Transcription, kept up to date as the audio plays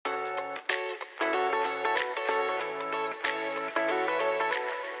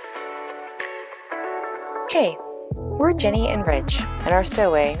Hey, we're Jenny and Rich, and our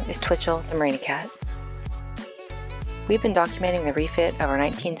stowaway is Twitchell the Marina Cat. We've been documenting the refit of our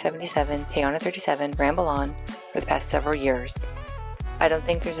 1977 Tayana 37 Ramble on for the past several years. I don't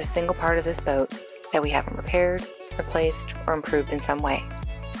think there's a single part of this boat that we haven't repaired, replaced, or improved in some way.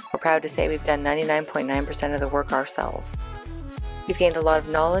 We're proud to say we've done 99.9% of the work ourselves. We've gained a lot of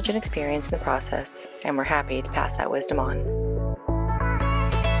knowledge and experience in the process, and we're happy to pass that wisdom on.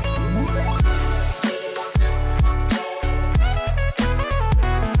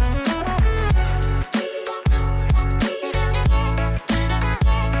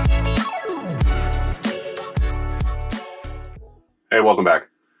 Hey, welcome back.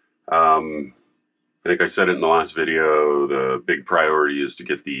 I think I said it in the last video, the big priority is to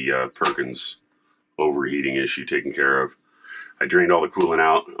get the Perkins overheating issue taken care of. I drained all the coolant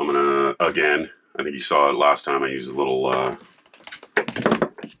out. I'm gonna, again, I think you saw it last time, I used a little,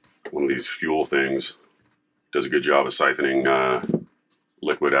 one of these fuel things. Does a good job of siphoning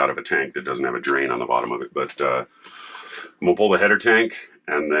liquid out of a tank that doesn't have a drain on the bottom of it. But I'm gonna pull the header tank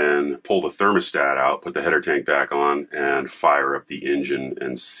and then pull the thermostat out, put the header tank back on, and fire up the engine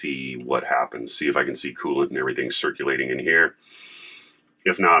and see what happens. See if I can see coolant and everything circulating in here.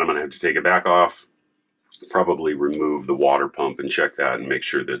 If not, I'm gonna have to take it back off, probably remove the water pump and check that and make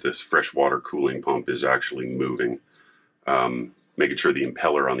sure that this freshwater cooling pump is actually moving. Making sure the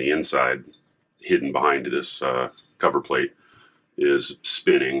impeller on the inside, hidden behind this cover plate, is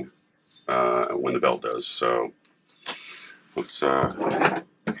spinning when the belt does. So let's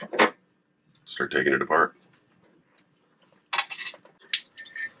start taking it apart.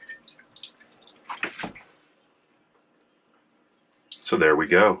 So there we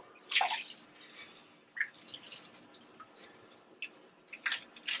go.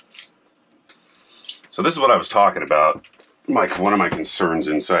 So this is what I was talking about. One of my concerns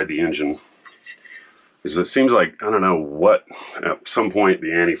inside the engine is it seems like, I don't know what, at some point the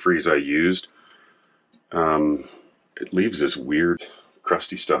antifreeze I used, it leaves this weird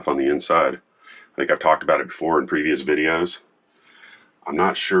crusty stuff on the inside. I think I've talked about it before in previous videos. I'm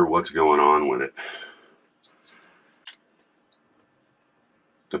not sure what's going on with it.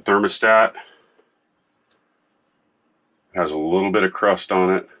 The thermostat has a little bit of crust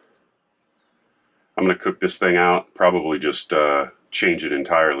on it. I'm going to cook this thing out, probably just change it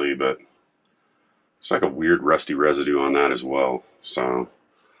entirely, but it's like a weird rusty residue on that as well. So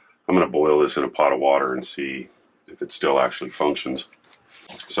I'm going to boil this in a pot of water and see if it still actually functions.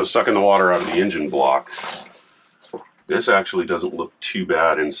 So sucking the water out of the engine block, this actually doesn't look too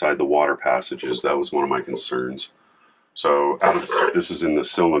bad inside the water passages. That was one of my concerns. So out of this is in the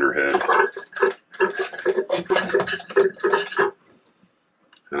cylinder head.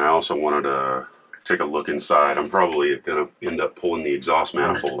 And I also wanted to take a look inside. I'm probably going to end up pulling the exhaust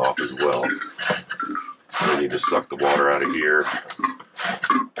manifold off as well. I need to suck the water out of here.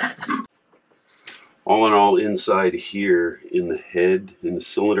 All in all, inside here in the head, in the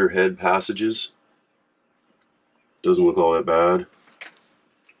cylinder head passages, doesn't look all that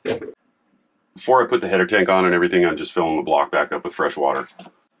bad. Before I put the header tank on and everything, I'm just filling the block back up with fresh water.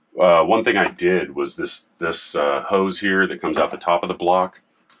 One thing I did was this hose here that comes out the top of the block.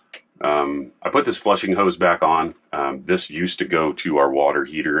 I put this flushing hose back on. This used to go to our water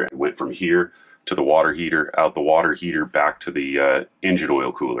heater. It went from here to the water heater, out the water heater, back to the engine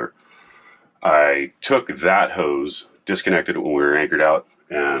oil cooler. I took that hose, disconnected it when we were anchored out,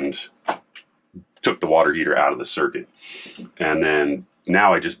 and took the water heater out of the circuit. And then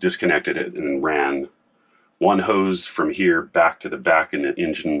now I just disconnected it and ran one hose from here back to the back in the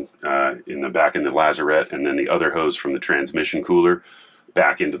engine, in the lazarette, and then the other hose from the transmission cooler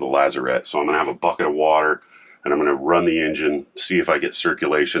back into the lazarette. So I'm going to have a bucket of water, and I'm going to run the engine, see if I get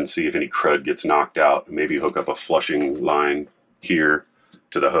circulation, see if any crud gets knocked out, maybe hook up a flushing line here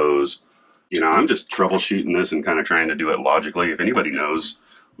to the hose. You know, I'm just troubleshooting this and kind of trying to do it logically. If anybody knows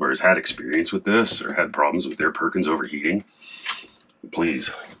or has had experience with this or had problems with their Perkins overheating,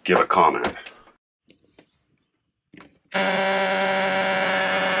 please give a comment.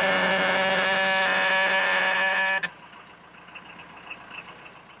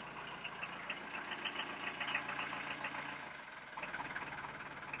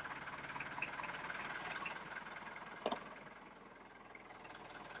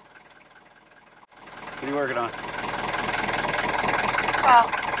 What are you working on?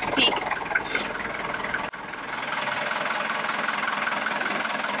 Fatigue.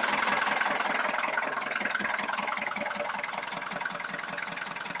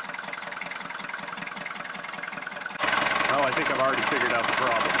 Oh, I think I've already figured out the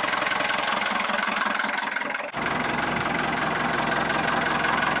problem.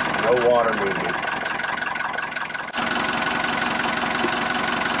 No water movement.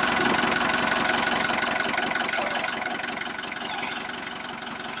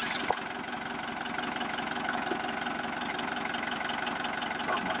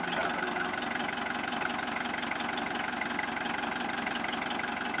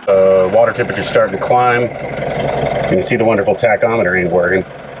 water temperature's starting to climb. And you see the wonderful tachometer ain't working.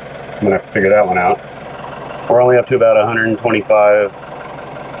 I'm gonna have to figure that one out. We're only up to about 125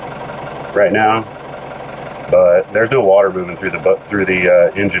 right now, but there's no water moving through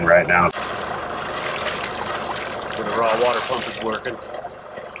the engine right now. So the raw water pump is working.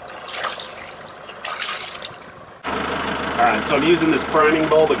 Alright, so I'm using this priming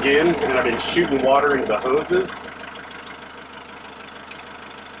bulb again, and I've been shooting water into the hoses.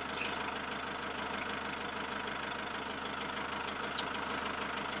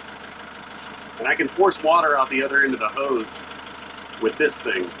 And I can force water out the other end of the hose with this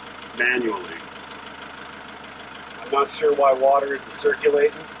thing, manually. I'm not sure why water isn't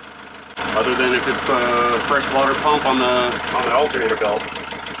circulating, other than if it's the freshwater pump on the alternator belt.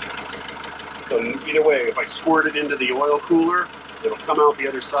 So either way, if I squirt it into the oil cooler, it'll come out the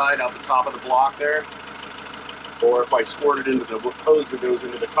other side, out the top of the block there. Or if I squirt it into the hose that goes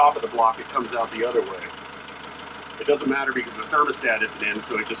into the top of the block, it comes out the other way. It doesn't matter because the thermostat isn't in,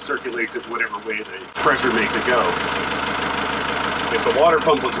 so it just circulates it whatever way the pressure makes it go. If the water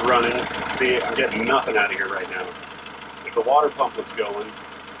pump was running, see, I'm getting nothing out of here right now. If the water pump was going,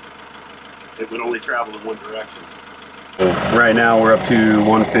 it would only travel in one direction. Right now we're up to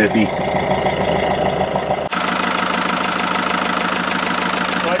 150. So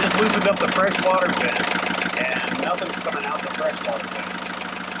I just loosened up the freshwater vent, and nothing's coming out the freshwater vent.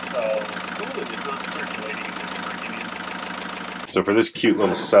 So coolant is not circulating in this freaking engine. So for this cute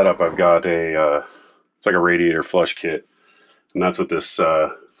little setup, I've got a it's like a radiator flush kit, and that's what this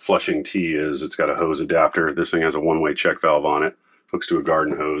flushing tee is. It's got a hose adapter. This thing has a one-way check valve on it. Hooks to a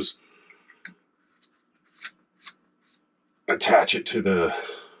garden hose. Attach it to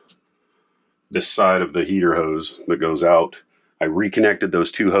this side of the heater hose that goes out. I reconnected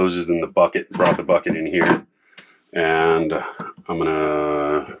those two hoses in the bucket, brought the bucket in here, and I'm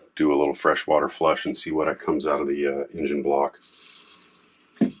gonna do a little freshwater flush and see what comes out of the engine block.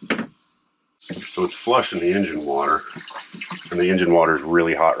 So it's flushing the engine water, and the engine water is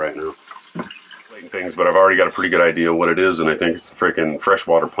really hot right now. Things, but I've already got a pretty good idea what it is, and I think it's the freaking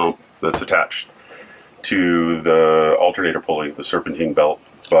freshwater pump that's attached to the alternator pulley, the serpentine belt.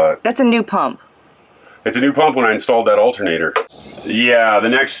 But that's a new pump. It's a new pump when I installed that alternator. Yeah, the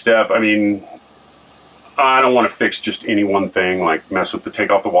next step, I mean, I don't want to fix just any one thing, like take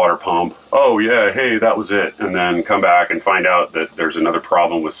off the water pump. Oh yeah, hey, that was it. And then come back and find out that there's another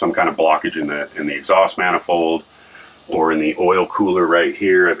problem with some kind of blockage in the exhaust manifold or in the oil cooler right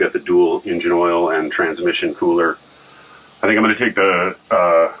here. I've got the dual engine oil and transmission cooler. I think I'm going to take the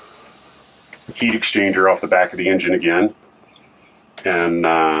heat exchanger off the back of the engine again and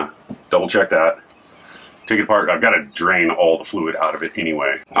double check that. Take it apart. I've got to drain all the fluid out of it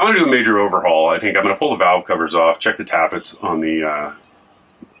anyway. I'm going to do a major overhaul. I think I'm going to pull the valve covers off, check the tappets on the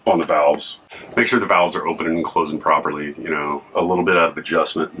valves, make sure the valves are opening and closing properly. You know, a little bit out of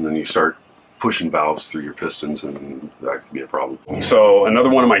adjustment, and then you start pushing valves through your pistons, and that could be a problem. So another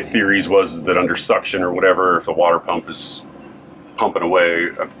one of my theories was that under suction or whatever, if the water pump is pumping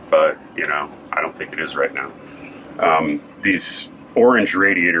away, but you know, I don't think it is right now. These orange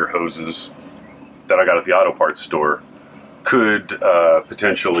radiator hoses that I got at the auto parts store could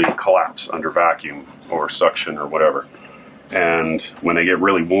potentially collapse under vacuum or suction or whatever. And when they get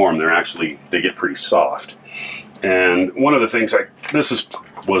really warm, they get pretty soft. And one of the things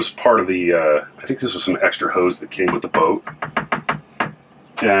was part of the, I think this was some extra hose that came with the boat.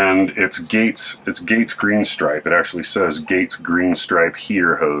 And it's Gates green stripe. It actually says Gates green stripe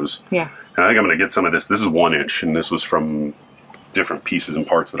heater hose. Yeah. And I think I'm going to get some of this. This is 1 inch, and this was from different pieces and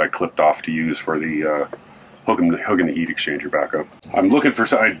parts that I clipped off to use for the hooking the heat exchanger back up. I'm looking for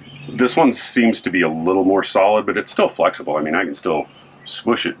this one seems to be a little more solid, but it's still flexible. I mean, I can still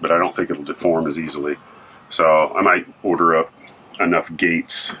squish it, but I don't think it'll deform as easily. So I might order up enough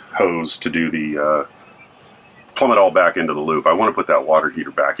Gates hose to do the plumb it all back into the loop. I want to put that water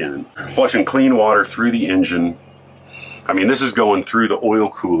heater back in. Flushing clean water through the engine. I mean, this is going through the oil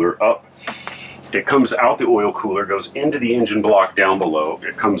cooler up. It comes out the oil cooler, goes into the engine block down below.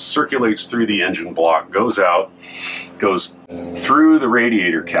 It circulates through the engine block, goes out, goes through the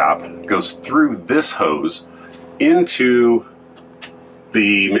radiator cap, goes through this hose into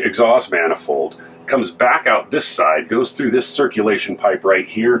the exhaust manifold, comes back out this side, goes through this circulation pipe right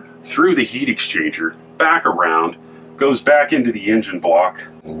here, through the heat exchanger, back around, goes back into the engine block,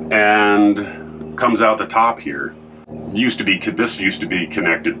 and comes out the top here. This used to be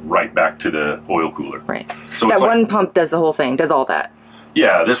connected right back to the oil cooler. Right. So that one pump does the whole thing, does all that.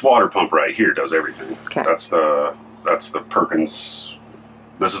 Yeah, this water pump right here does everything. Okay. That's the Perkins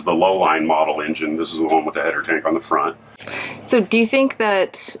This is the low-line model engine. This is the one with the header tank on the front. So do you think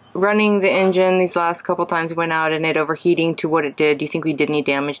that running the engine these last couple times we went out and it overheating to what it did, do you think we did any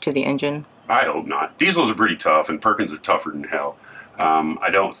damage to the engine? I hope not. Diesels are pretty tough, and Perkins are tougher than hell. I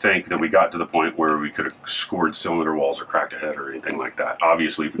don't think that we got to the point where we could have scored cylinder walls or cracked a head or anything like that.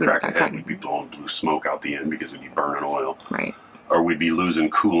 Obviously, if we cracked a head, we'd be blowing blue smoke out the end because it'd be burning oil. Right. Or we'd be losing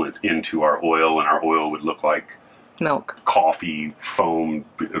coolant into our oil, and our oil would look like milk, coffee foam.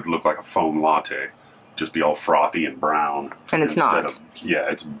 It would look like a foam latte, just be all frothy and brown. And it's not. Yeah,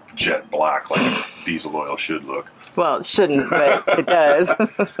 it's jet black like diesel oil should look. Well, it shouldn't, but it does.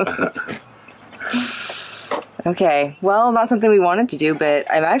 Okay, well, not something we wanted to do, but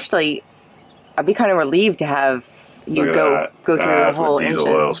I'd be kind of relieved to have you go through the whole engine. That's what diesel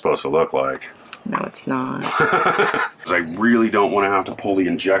oil is supposed to look like. No, it's not. Because I really don't want to have to pull the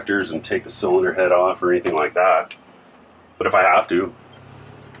injectors and take the cylinder head off or anything like that. But if I have to,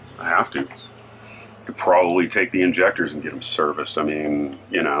 I have to. I could probably take the injectors and get them serviced. I mean,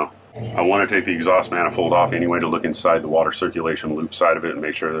 you know, I want to take the exhaust manifold off anyway to look inside the water circulation loop side of it and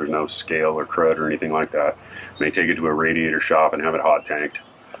make sure there's no scale or crud or anything like that. May take it to a radiator shop and have it hot tanked.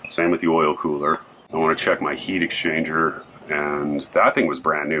 Same with the oil cooler. I want to check my heat exchanger, and that thing was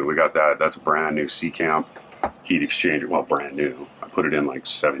brand new. We got that. That's a brand new C-Camp heat exchanger. Well, brand new. I put it in like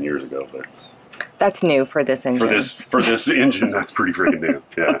 7 years ago, but that's new for this engine. For this engine, that's pretty freaking new.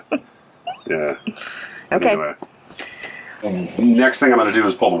 Yeah. Yeah. Okay. Anyway. Next thing I'm going to do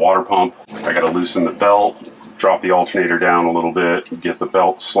is pull the water pump. I got to loosen the belt, drop the alternator down a little bit, get the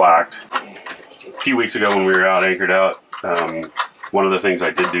belt slacked. A few weeks ago when we were out anchored out, one of the things I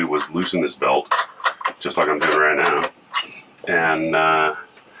did do was loosen this belt, just like I'm doing right now, and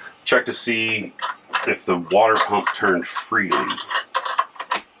check to see if the water pump turned freely.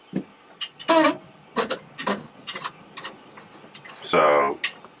 So,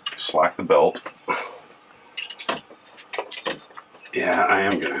 slack the belt. Yeah, I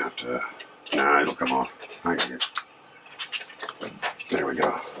am gonna have to. Nah, it'll come off. I got it. There we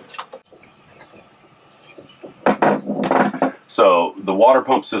go. So the water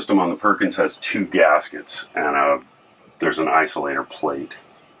pump system on the Perkins has 2 gaskets, and there's an isolator plate.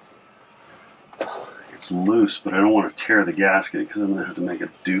 It's loose, but I don't want to tear the gasket because I'm gonna have to make a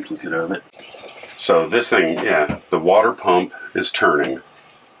duplicate of it. So this thing, yeah, the water pump is turning.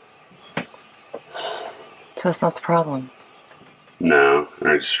 So it's not the problem. No,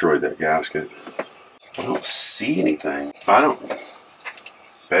 I destroyed that gasket. I don't see anything. I don't...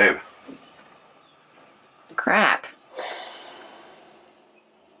 Babe. Crap.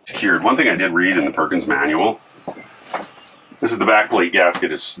 Cured. One thing I did read in the Perkins manual, this is the backplate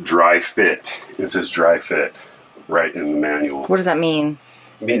gasket. It's dry fit. It says dry fit right in the manual. What does that mean?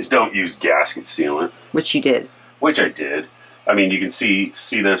 It means don't use gasket sealant. Which you did. Which I did. I mean, you can see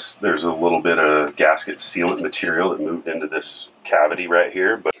this. There's a little bit of gasket sealant material that moved into this cavity right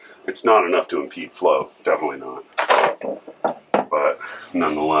here, but it's not enough to impede flow. Definitely not. But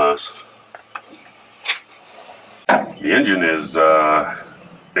nonetheless, the engine is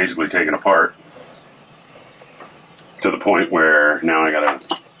basically taken apart to the point where now I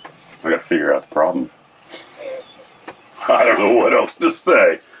gotta figure out the problem. I don't know what else to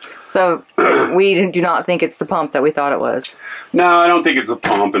say. So we do not think it's the pump that we thought it was. No, I don't think it's a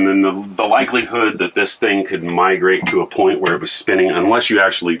pump, and then the likelihood that this thing could migrate to a point where it was spinning, unless you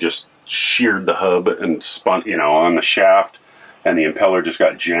actually just sheared the hub and spun, you know, on the shaft, and the impeller just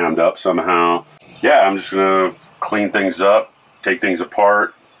got jammed up somehow. Yeah, I'm just gonna clean things up, take things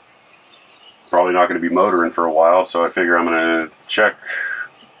apart. Probably not gonna be motoring for a while, so I figure I'm gonna check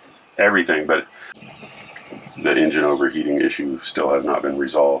everything, but the engine overheating issue still has not been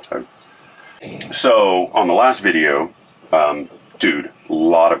resolved. So on the last video, dude, a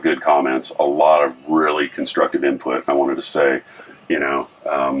lot of good comments, a lot of really constructive input. I wanted to say, you know,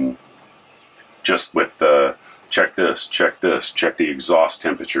 just with check this, check the exhaust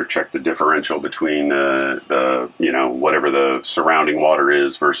temperature, check the differential between the you know, whatever the surrounding water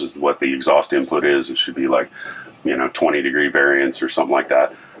is versus what the exhaust input is. It should be like, you know, 20-degree variance or something like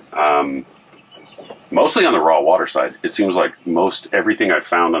that. Mostly on the raw water side. It seems like most everything I've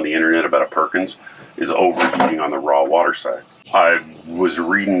found on the internet about a Perkins is overheating on the raw water side. I was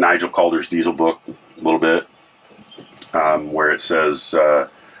reading Nigel Calder's diesel book a little bit, where it says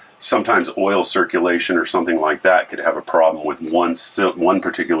sometimes oil circulation or something like that could have a problem with one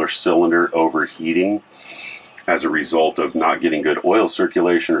particular cylinder overheating as a result of not getting good oil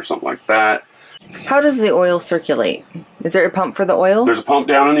circulation or something like that. How does the oil circulate? Is there a pump for the oil? There's a pump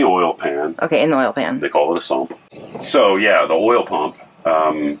down in the oil pan. Okay, in the oil pan. They call it a sump. So yeah, the oil pump,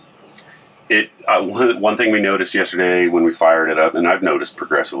 One thing we noticed yesterday when we fired it up, and I've noticed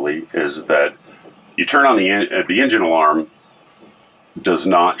progressively, is that you turn on the engine alarm does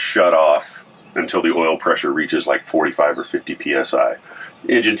not shut off until the oil pressure reaches like 45 or 50 psi.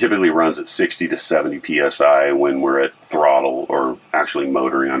 The engine typically runs at 60 to 70 psi when we're at throttle or actually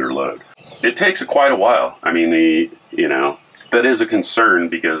motoring under load. It takes quite a while. I mean, that is a concern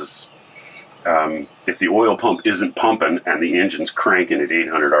because if the oil pump isn't pumping and the engine's cranking at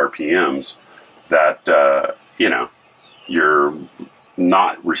 800 RPMs, that, you're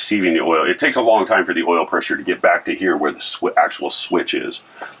not receiving the oil. It takes a long time for the oil pressure to get back to here where the actual switch is.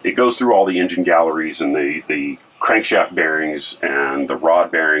 It goes through all the engine galleries and the crankshaft bearings and the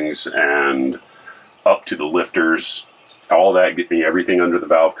rod bearings and up to the lifters. All that, everything under the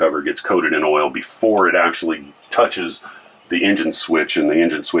valve cover gets coated in oil before it actually touches the engine switch, and the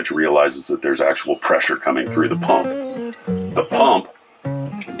engine switch realizes that there's actual pressure coming through the pump. The pump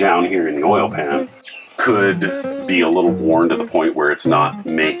down here in the oil pan could be a little worn to the point where it's not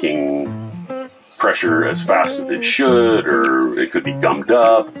making pressure as fast as it should, or it could be gummed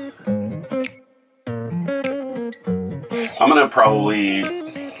up. I'm gonna probably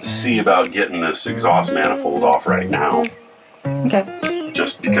see about getting this exhaust manifold off right now. Okay.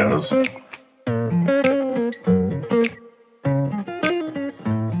 Just because